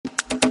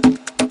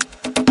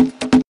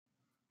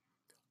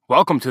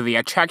Welcome to the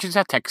Attractions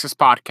at Texas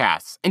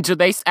podcast. In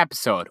today's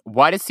episode,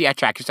 what is the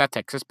Attractions at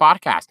Texas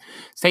podcast?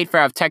 State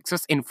Fair of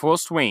Texas in full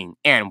swing,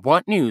 and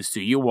what news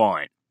do you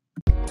want?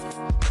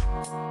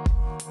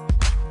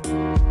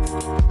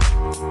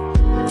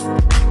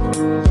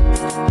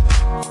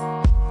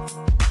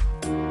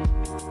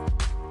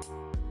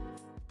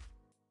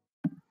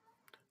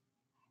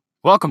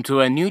 Welcome to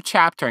a new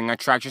chapter in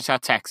Attractions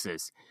at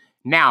Texas.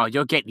 Now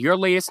you'll get your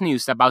latest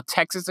news about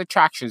Texas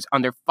attractions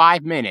under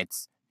 5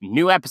 minutes.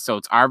 New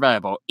episodes are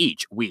available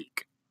each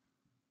week.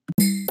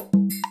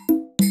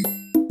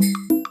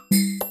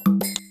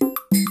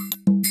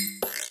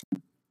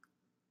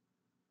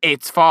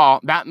 It's fall.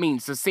 That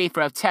means the State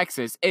Fair of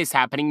Texas is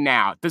happening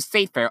now. The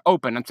State Fair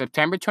opened on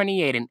September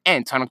 28 and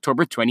ends on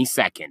October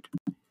 22nd.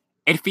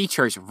 It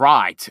features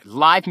rides,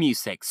 live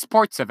music,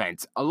 sports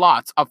events,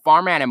 lots of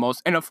farm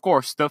animals, and of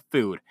course, the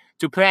food.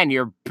 To plan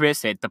your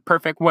visit the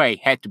perfect way,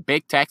 head to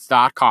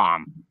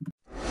BigTex.com.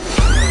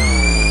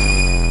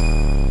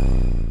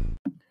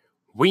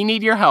 We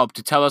need your help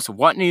to tell us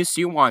what news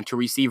you want to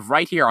receive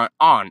right here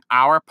on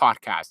our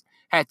podcast.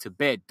 Head to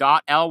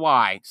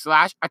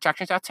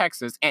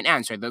bit.ly/attractions@texas and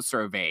answer the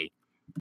survey.